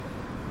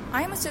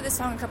I almost did this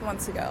song a couple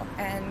months ago,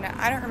 and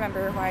I don't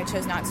remember why I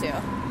chose not to.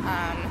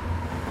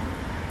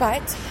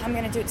 But I'm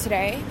going to do it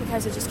today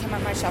because it just came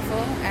on my shuffle,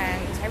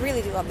 and I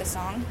really do love this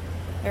song.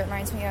 It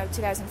reminds me of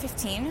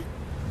 2015,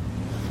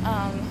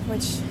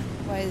 which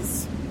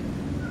was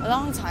a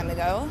long time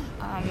ago.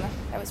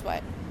 That was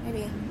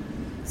maybe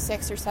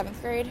 6th or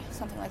 7th grade,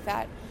 something like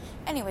that.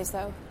 Anyways,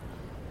 though,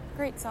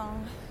 great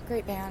song,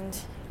 great band.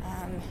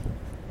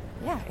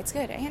 Yeah, it's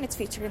good, and it's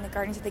featured in the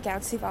Guardians of the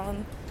Galaxy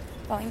Volume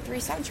 3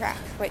 soundtrack,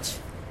 which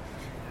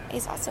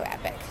is also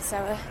epic.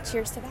 So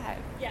cheers to that.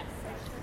 Yes.